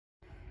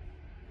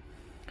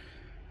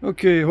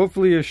Okay,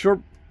 hopefully a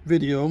short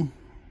video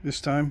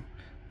this time.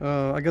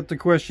 I got the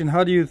question,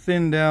 how do you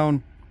thin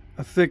down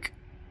a thick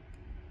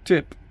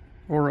tip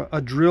or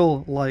a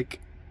drill-like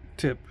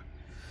tip?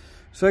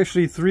 It's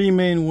actually three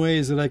main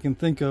ways that I can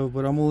think of,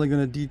 but I'm only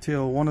going to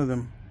detail one of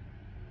them,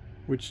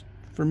 which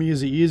for me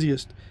is the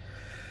easiest.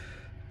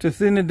 To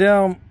thin it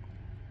down,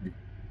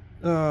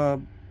 you're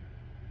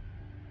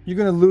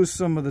going to lose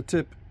some of the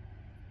tip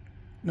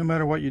no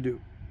matter what you do.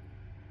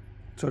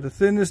 So to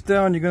thin this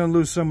down, you're going to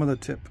lose some of the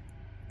tip.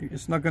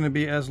 It's not going to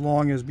be as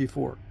long as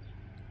before.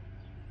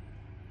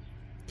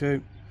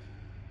 Okay.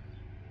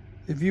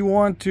 If you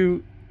want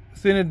to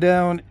thin it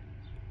down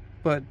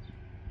but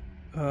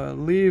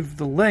leave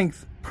the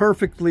length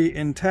perfectly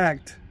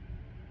intact,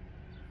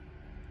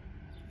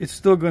 it's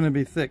still going to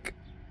be thick.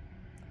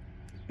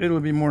 It'll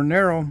be more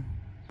narrow,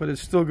 but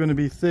it's still going to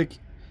be thick.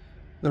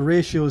 The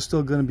ratio is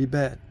still going to be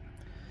bad.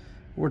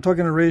 We're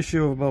talking a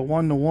ratio of about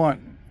 1 to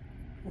 1.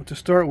 Well, to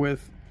start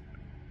with,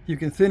 you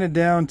can thin it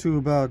down to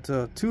about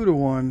 2 to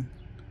 1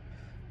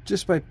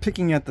 just by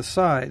picking at the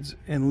sides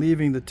and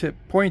leaving the tip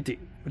pointy.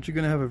 But you're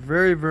going to have a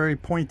very, very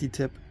pointy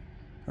tip.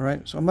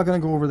 Alright, so I'm not going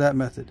to go over that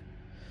method.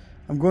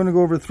 I'm going to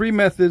go over 3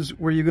 methods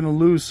where you're going to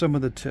lose some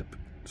of the tip.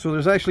 So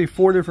there's actually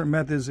 4 different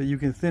methods that you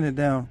can thin it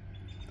down.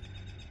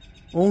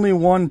 Only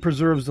one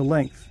preserves the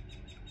length,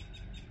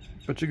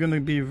 but you're going to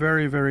be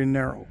very, very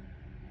narrow.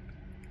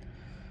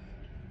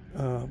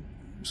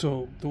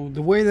 So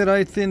the way that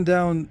I thin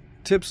down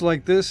tips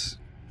like this,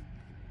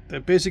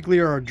 that basically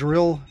are a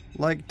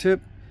drill-like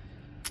tip,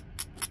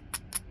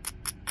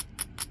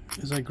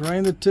 is I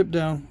grind the tip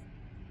down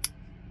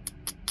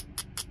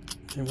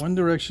in one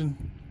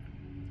direction,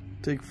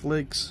 take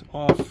flakes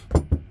off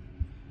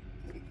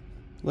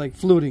like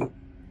fluting.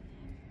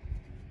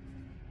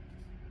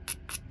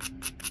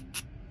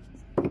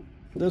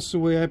 That's the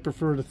way I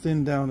prefer to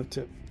thin down a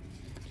tip.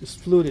 Just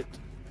flute it.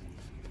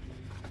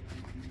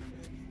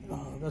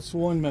 That's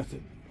one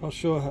method. I'll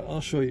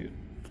show you,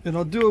 and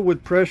I'll do it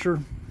with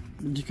pressure.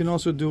 You can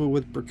also do it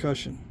with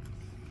percussion.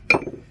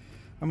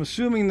 I'm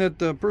assuming that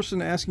the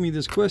person asking me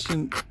this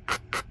question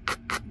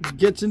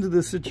gets into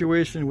this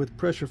situation with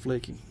pressure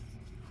flaking.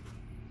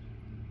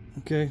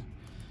 Okay,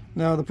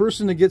 now the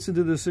person that gets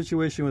into this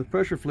situation with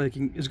pressure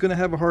flaking is going to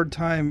have a hard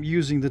time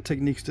using the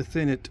techniques to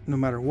thin it no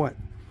matter what.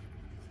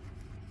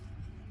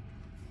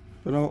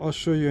 But I'll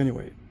show you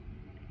anyway.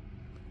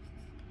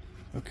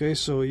 Okay,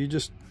 so you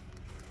just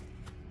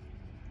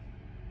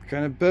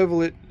kind of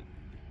bevel it,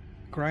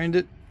 grind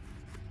it,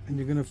 and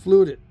you're going to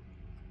flute it.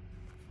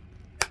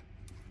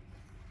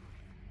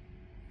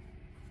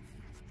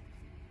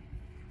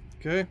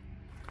 Okay,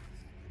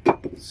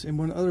 same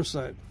on the other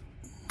side.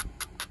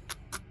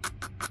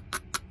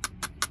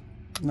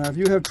 Now if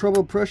you have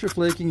trouble pressure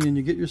flaking and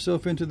you get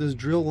yourself into this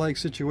drill-like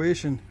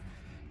situation,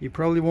 you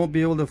probably won't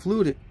be able to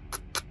flute it.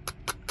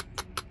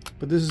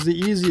 But this is the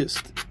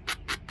easiest.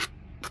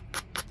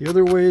 The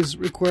other ways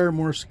require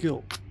more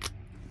skill.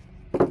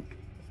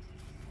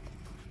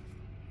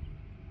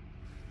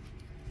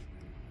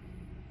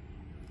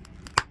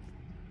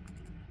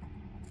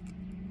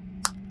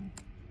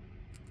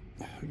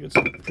 I get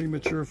some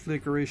premature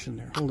flakeration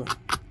there. Hold on.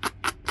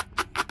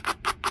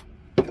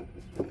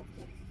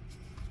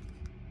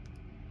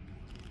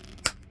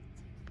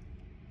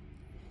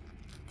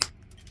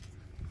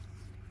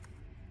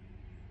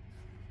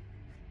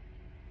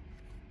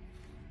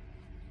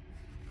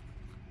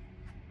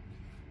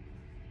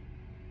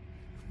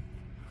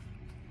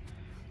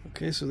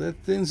 Okay, so that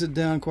thins it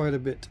down quite a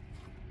bit.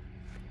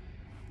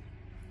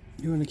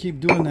 You want to keep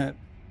doing that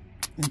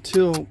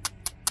until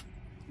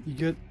you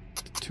get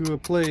to a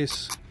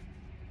place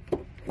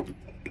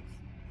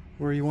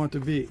where you want to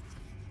be.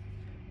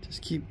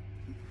 Just keep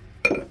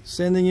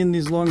sending in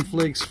these long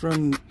flakes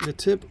from the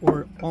tip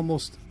or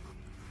almost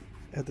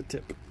at the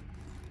tip.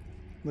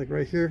 Like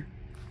right here.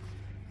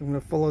 I'm going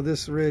to follow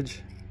this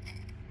ridge.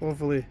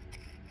 Hopefully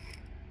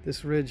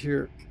this ridge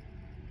here.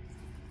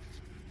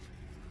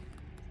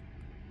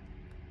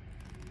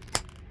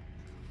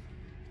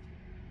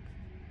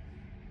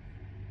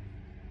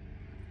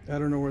 I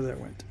don't know where that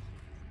went.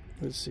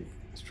 Let's see.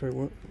 Let's try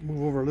to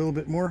move over a little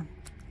bit more.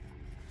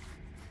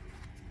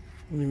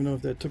 I don't even know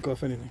if that took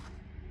off anything.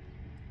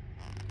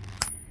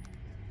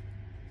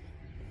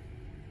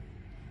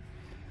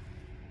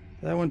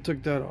 That one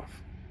took that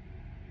off.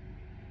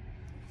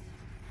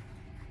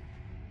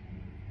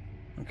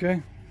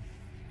 Okay?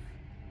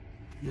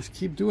 Just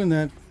keep doing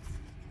that.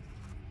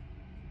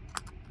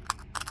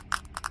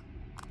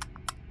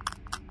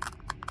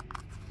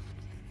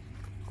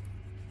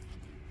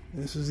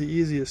 This is the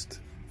easiest.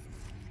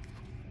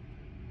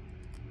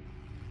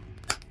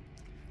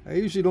 I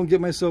usually don't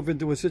get myself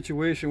into a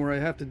situation where I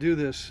have to do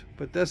this,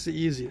 but that's the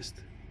easiest.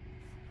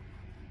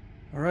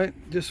 Alright,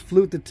 just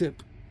flute the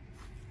tip.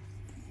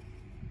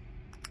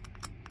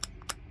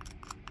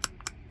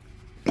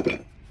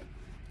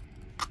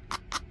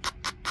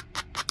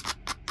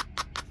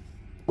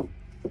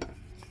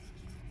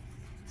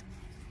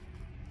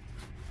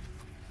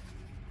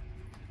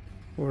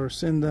 Or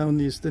send down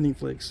these thinning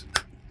flakes.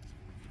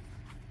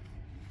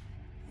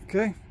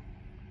 Okay.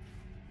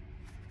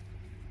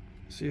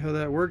 See how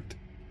that worked?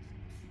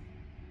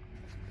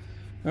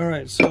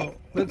 Alright, so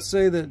let's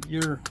say that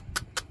you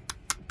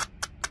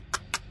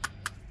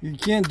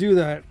can't do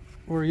that,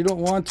 or you don't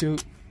want to,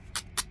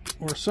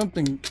 or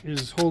something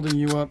is holding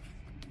you up.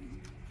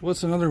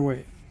 What's another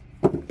way?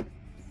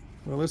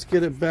 Well, let's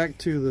get it back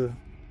to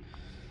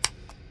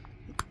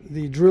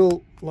the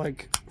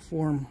drill-like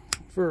form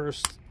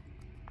first,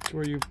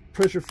 where you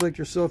pressure flake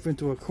yourself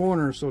into a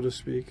corner, so to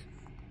speak.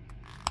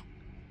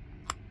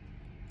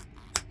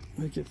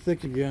 Make it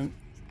thick again.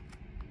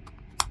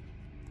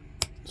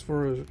 As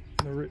far as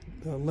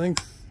the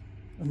length,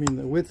 I mean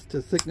the width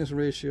to thickness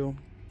ratio.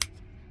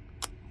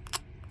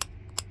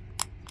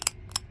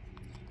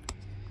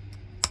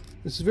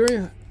 It's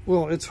very,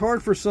 well, it's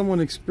hard for someone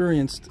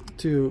experienced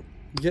to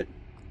get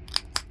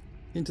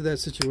into that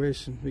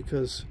situation,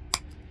 because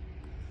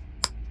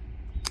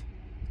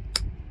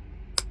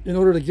in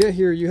order to get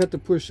here you have to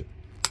push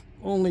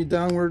only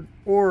downward,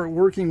 or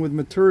working with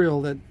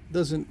material that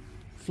doesn't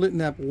flint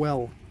knap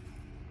well.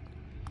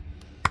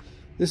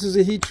 This is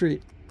a heat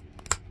treat.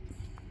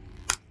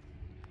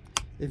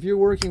 If you're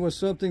working with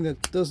something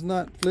that does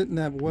not flint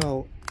knap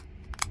well,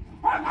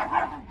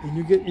 and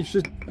you get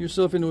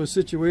yourself into a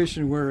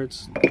situation where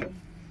it's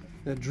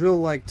that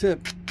drill-like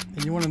tip,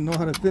 and you want to know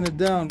how to thin it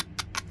down,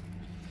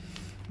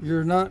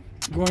 you're not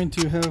going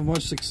to have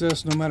much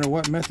success no matter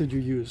what method you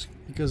use,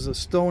 because the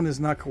stone is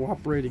not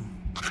cooperating.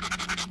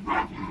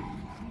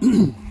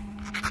 And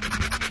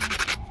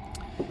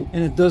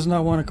it does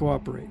not want to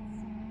cooperate.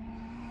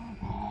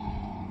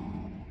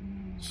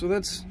 So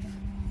that's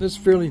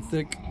fairly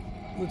thick.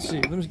 Let's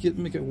see, let me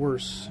make it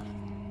worse.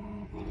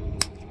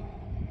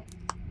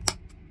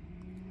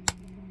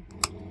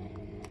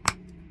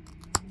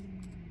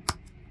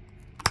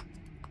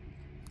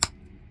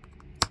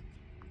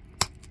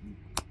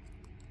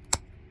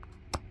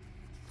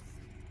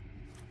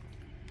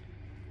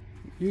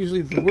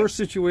 Usually the worst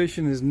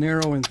situation is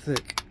narrow and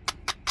thick.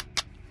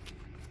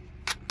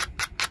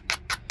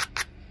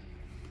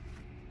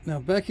 Now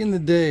back in the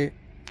day,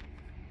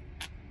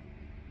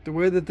 the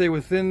way that they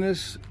would thin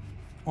this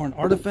on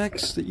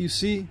artifacts that you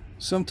see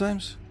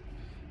sometimes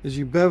is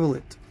you bevel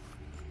it.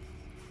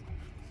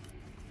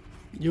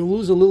 You'll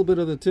lose a little bit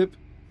of the tip,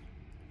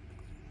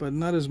 but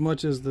not as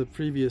much as the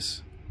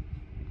previous.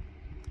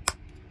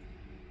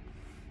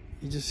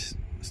 You just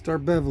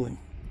start beveling.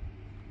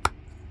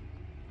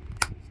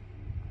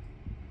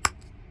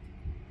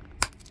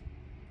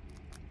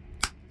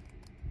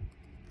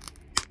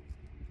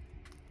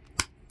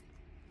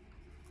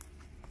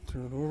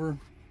 Turn it over.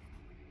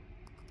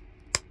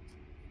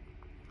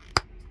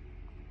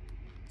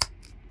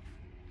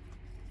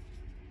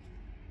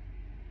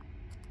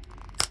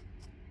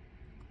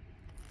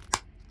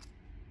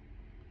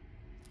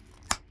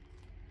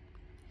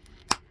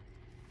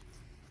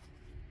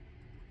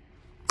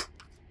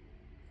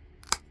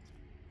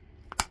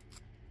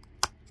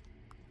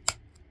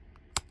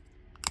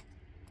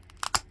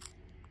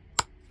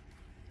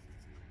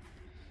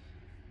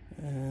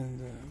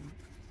 And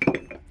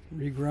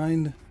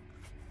regrind.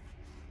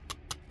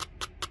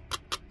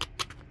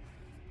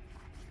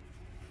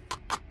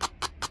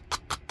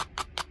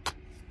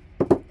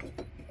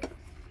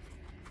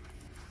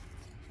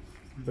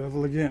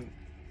 Bevel again,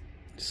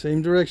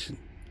 same direction.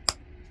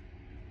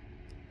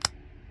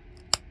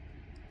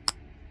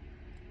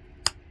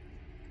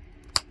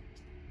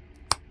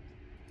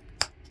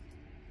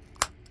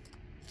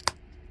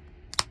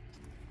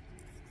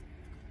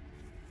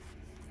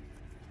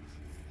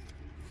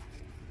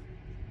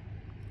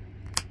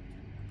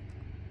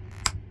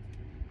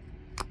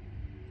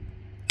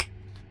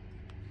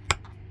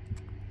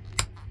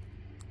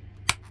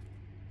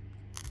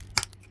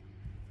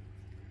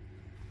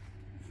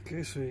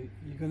 Okay, so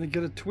you're going to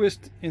get a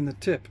twist in the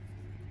tip,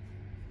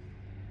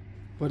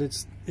 but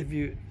it's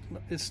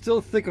still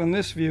thick on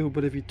this view,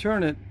 but if you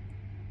turn it,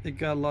 it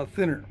got a lot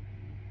thinner.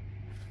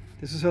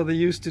 This is how they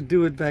used to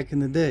do it back in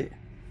the day.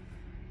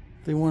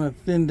 If they want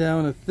to thin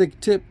down a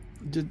thick tip,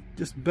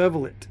 just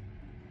bevel it.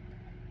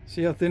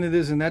 See how thin it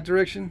is in that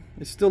direction?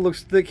 It still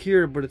looks thick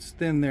here, but it's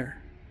thin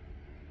there.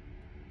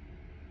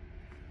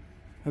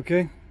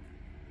 Okay?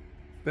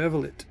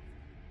 Bevel it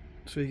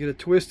so you get a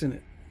twist in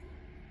it.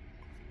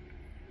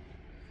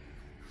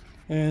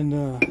 And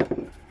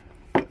the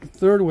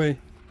third way,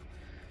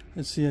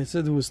 let's see, I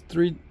said there was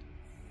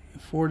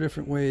 4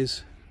 different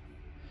ways.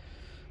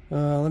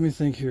 Let me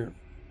think here.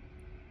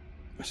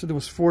 I said there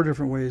was 4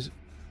 different ways.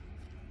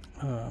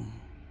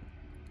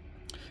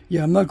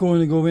 Yeah, I'm not going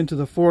to go into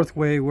the 4th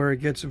way where it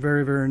gets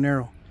very, very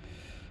narrow.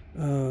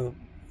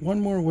 One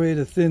more way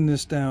to thin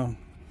this down.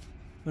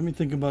 Let me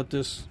think about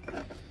this.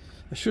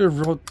 I should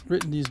have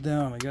written these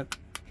down. I got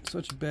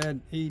such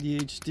bad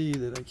ADHD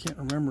that I can't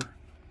remember.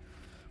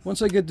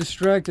 Once I get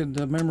distracted,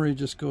 the memory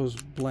just goes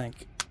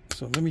blank.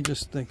 So let me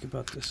just think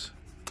about this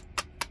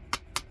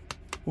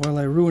while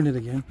I ruin it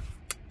again.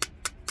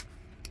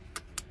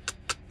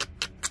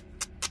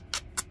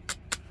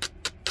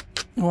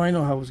 Oh, I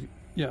know how it was.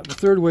 Yeah, the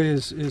 3rd way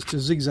is to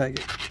zigzag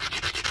it.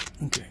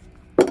 Okay.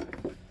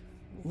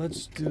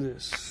 let's do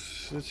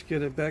this. Let's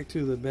get it back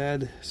to the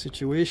bad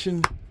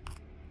situation.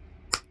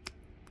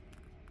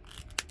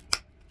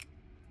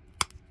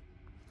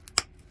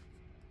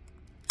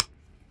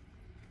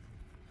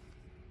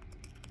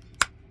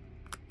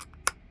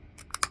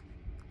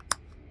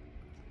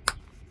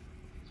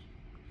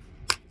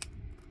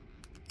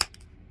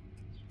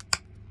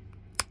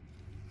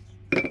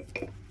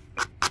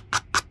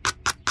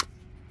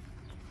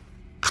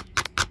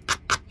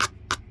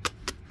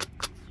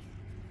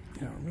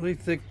 Really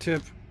thick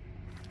tip.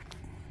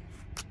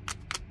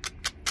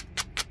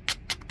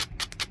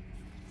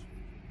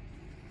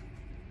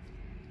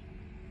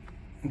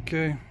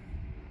 Okay.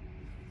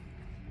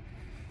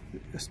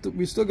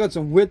 We still got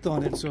some width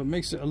on it, so it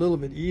makes it a little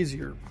bit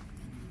easier.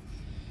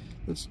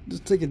 Let's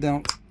just take it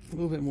down a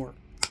little bit more,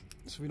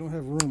 so we don't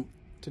have room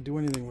to do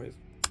anything with,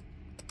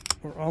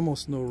 or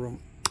almost no room.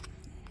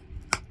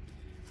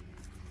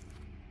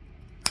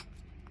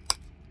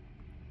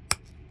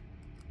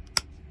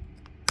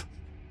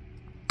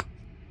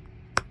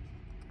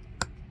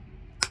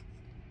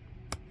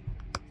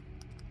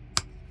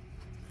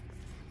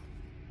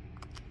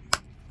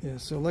 Yeah,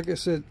 so like I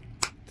said,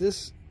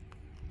 this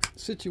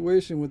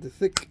situation with the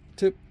thick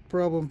tip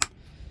problem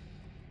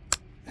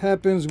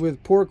happens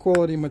with poor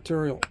quality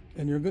material,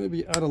 and you're going to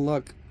be out of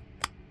luck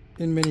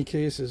in many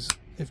cases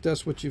if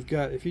that's what you've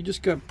got. If you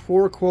just got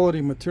poor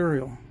quality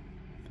material,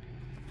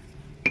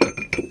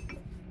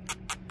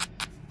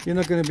 you're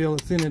not going to be able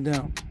to thin it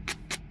down.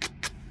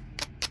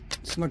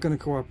 It's not going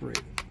to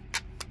cooperate.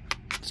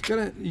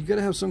 You got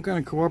to have some kind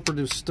of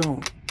cooperative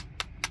stone,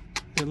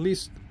 at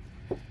least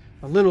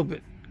a little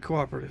bit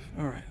cooperative.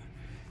 All right,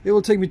 it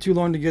will take me too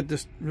long to get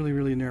this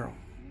really narrow.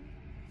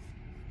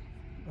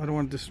 I don't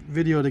want this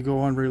video to go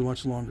on very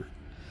much longer.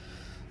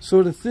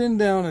 So to thin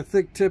down a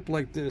thick tip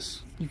like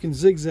this, you can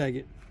zigzag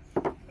it,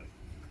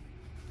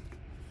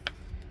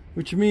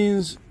 which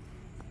means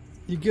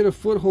you get a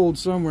foothold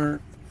somewhere,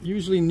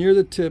 usually near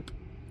the tip,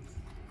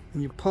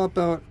 and you pop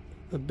out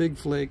a big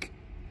flake.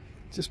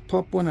 Just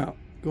pop one out,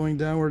 going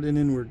downward and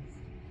inward.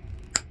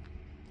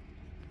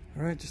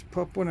 All right, just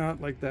pop one out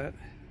like that.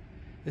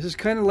 This is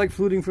kind of like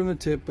fluting from the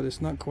tip, but it's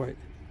not quite.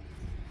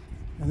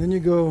 And then you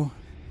go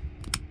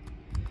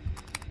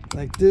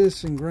like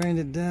this and grind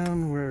it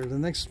down where the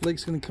next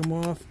flake's going to come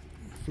off.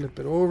 Flip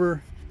it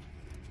over.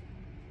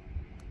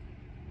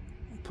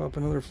 Pop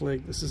another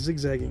flake. This is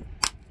zigzagging.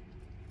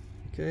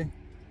 Okay.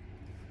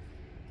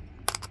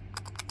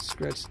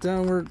 Scratch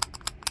downward.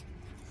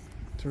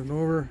 Turn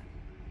over.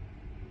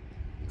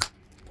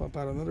 Pop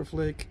out another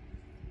flake.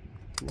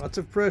 Lots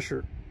of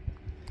pressure.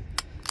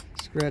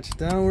 Scratch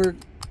downward.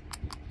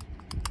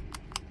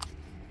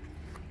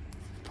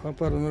 Pop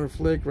out another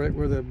flake right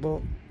where that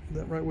bolt,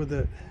 right where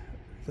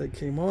that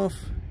came off.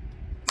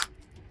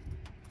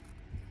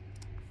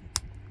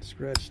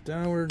 Scratch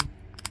downward.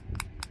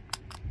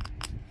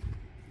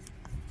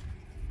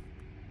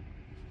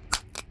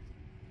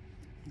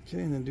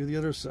 Okay, and then do the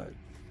other side.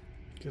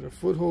 Get a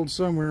foothold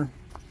somewhere.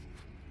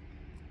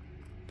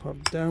 Pop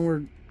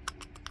downward.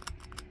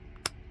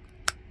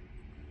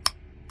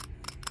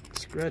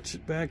 Scratch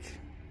it back.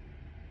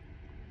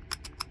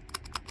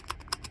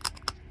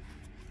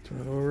 Turn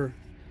it over.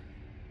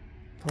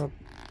 Pop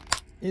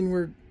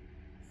inward,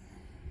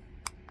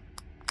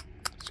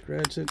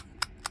 scratch it,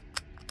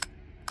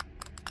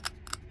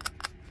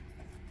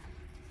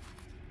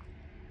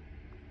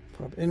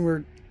 pop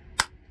inward,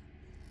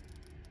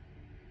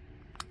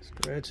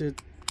 scratch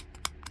it.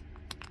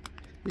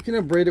 You can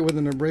abrade it with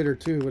an abrader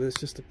too, but it's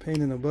just a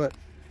pain in the butt.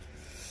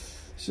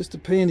 It's just a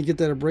pain to get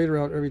that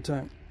abrader out every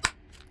time.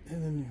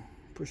 And then you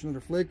push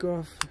another flake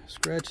off,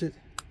 scratch it.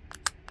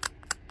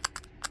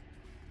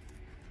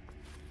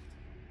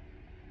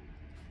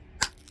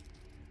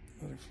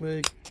 Another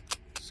flake,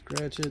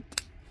 scratch it,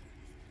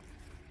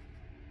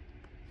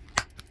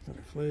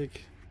 another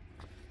flake,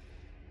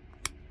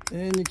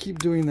 and you keep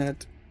doing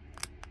that.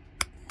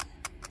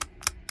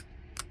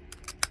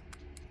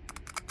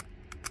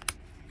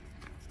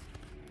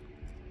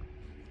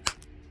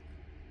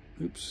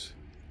 Oops,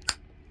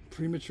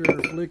 premature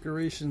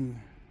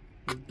flakeration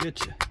will get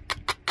you.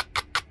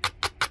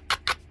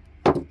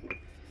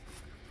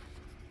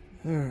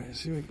 All right,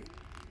 see we,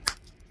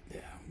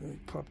 yeah, let me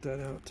pop that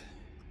out.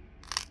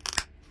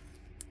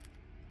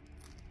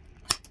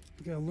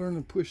 You gotta learn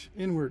to push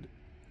inward.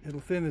 It'll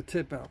thin the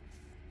tip out.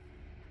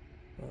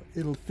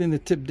 It'll thin the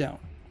tip down.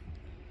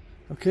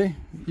 Okay?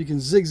 You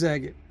can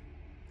zigzag it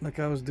like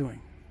I was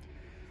doing.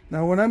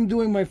 Now when I'm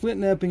doing my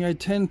flint knapping, I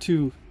tend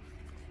to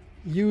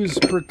use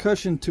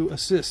percussion to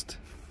assist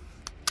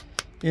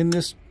in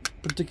this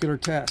particular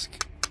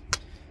task.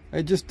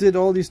 I just did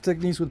all these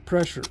techniques with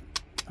pressure.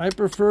 I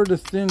prefer to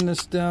thin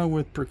this down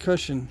with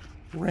percussion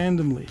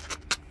randomly.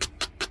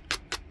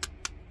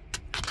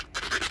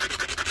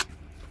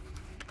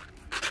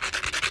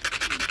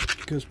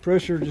 Because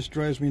pressure just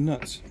drives me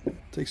nuts. It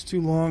takes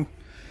too long,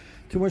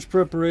 too much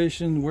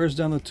preparation, wears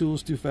down the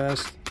tools too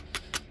fast,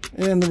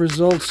 and the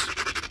results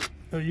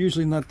are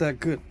usually not that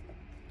good.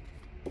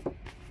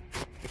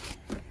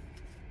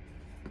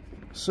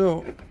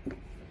 So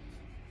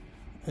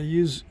I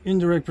use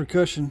indirect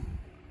percussion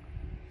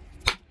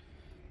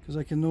because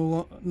I can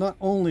not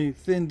only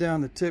thin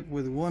down the tip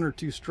with 1 or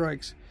 2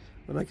 strikes,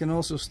 but I can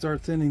also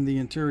start thinning the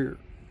interior.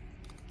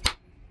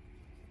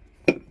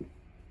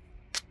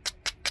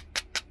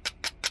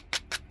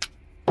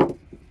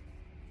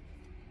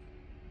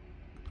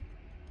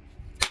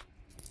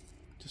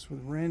 Just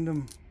with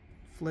random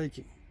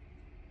flaking.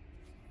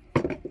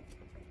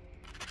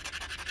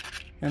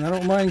 And I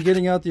don't mind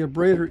getting out the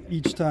abrader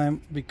each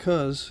time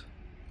because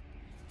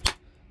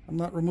I'm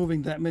not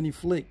removing that many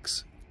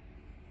flakes.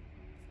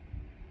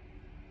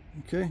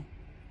 Okay?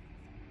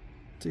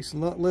 Takes a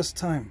lot less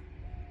time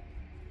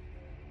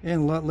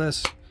and a lot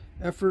less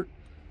effort,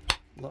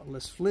 a lot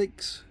less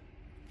flakes.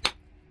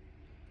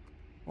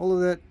 All of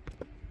that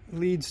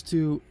leads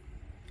to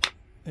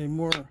a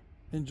more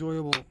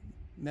enjoyable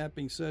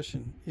knapping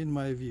session in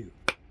my view,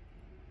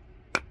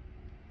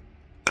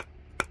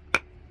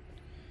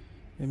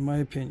 in my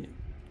opinion.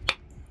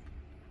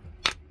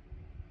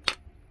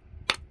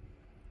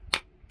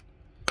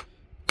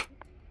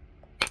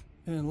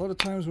 And a lot of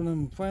times when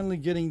I'm finally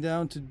getting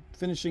down to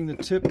finishing the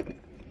tip,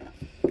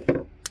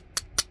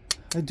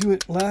 I do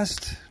it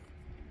last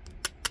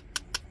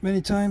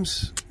many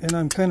times and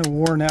I'm kind of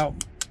worn out,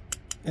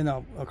 and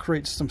I'll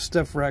create some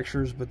step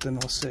fractures, but then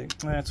I'll say,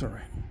 that's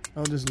alright,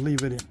 I'll just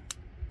leave it in.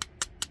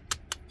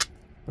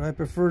 But I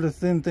prefer to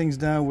thin things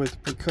down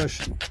with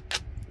percussion.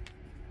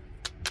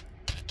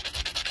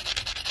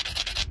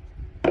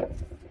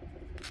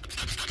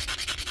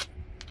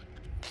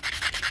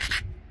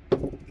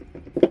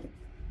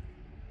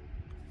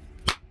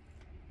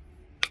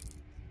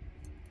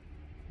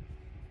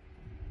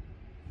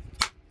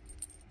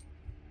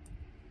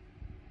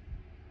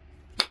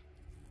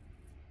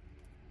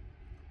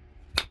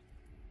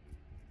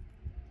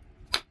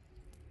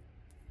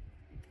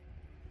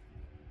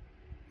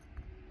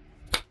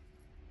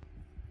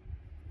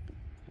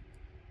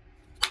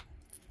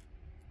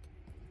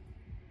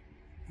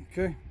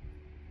 Okay.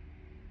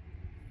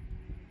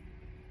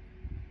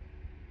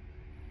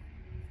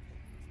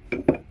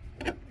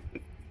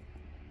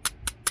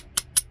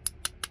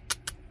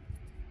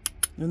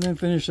 And then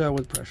finish out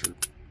with pressure.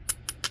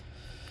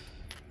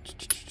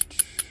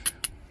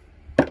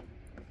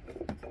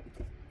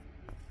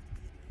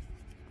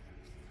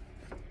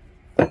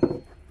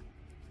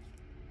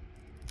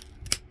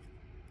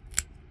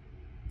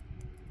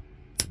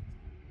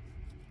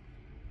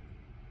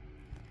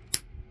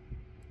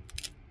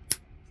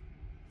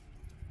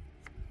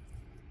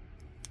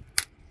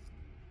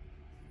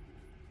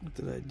 What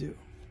did I do?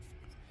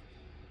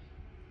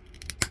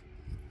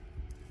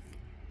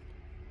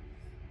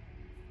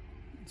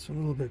 It's a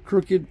little bit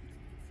crooked.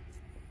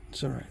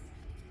 It's all right.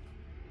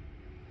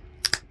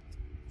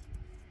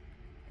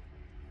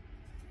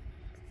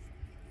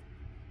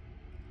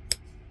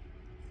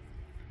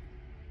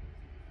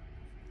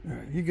 All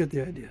right, you get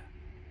the idea.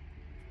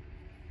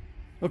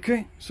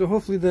 Okay, so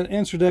hopefully that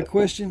answered that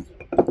question.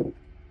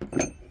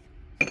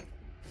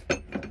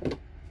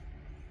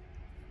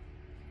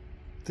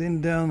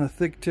 Thin down a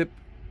thick tip.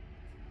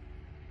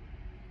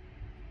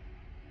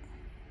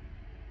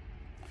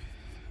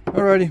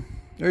 Alrighty,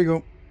 there you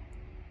go.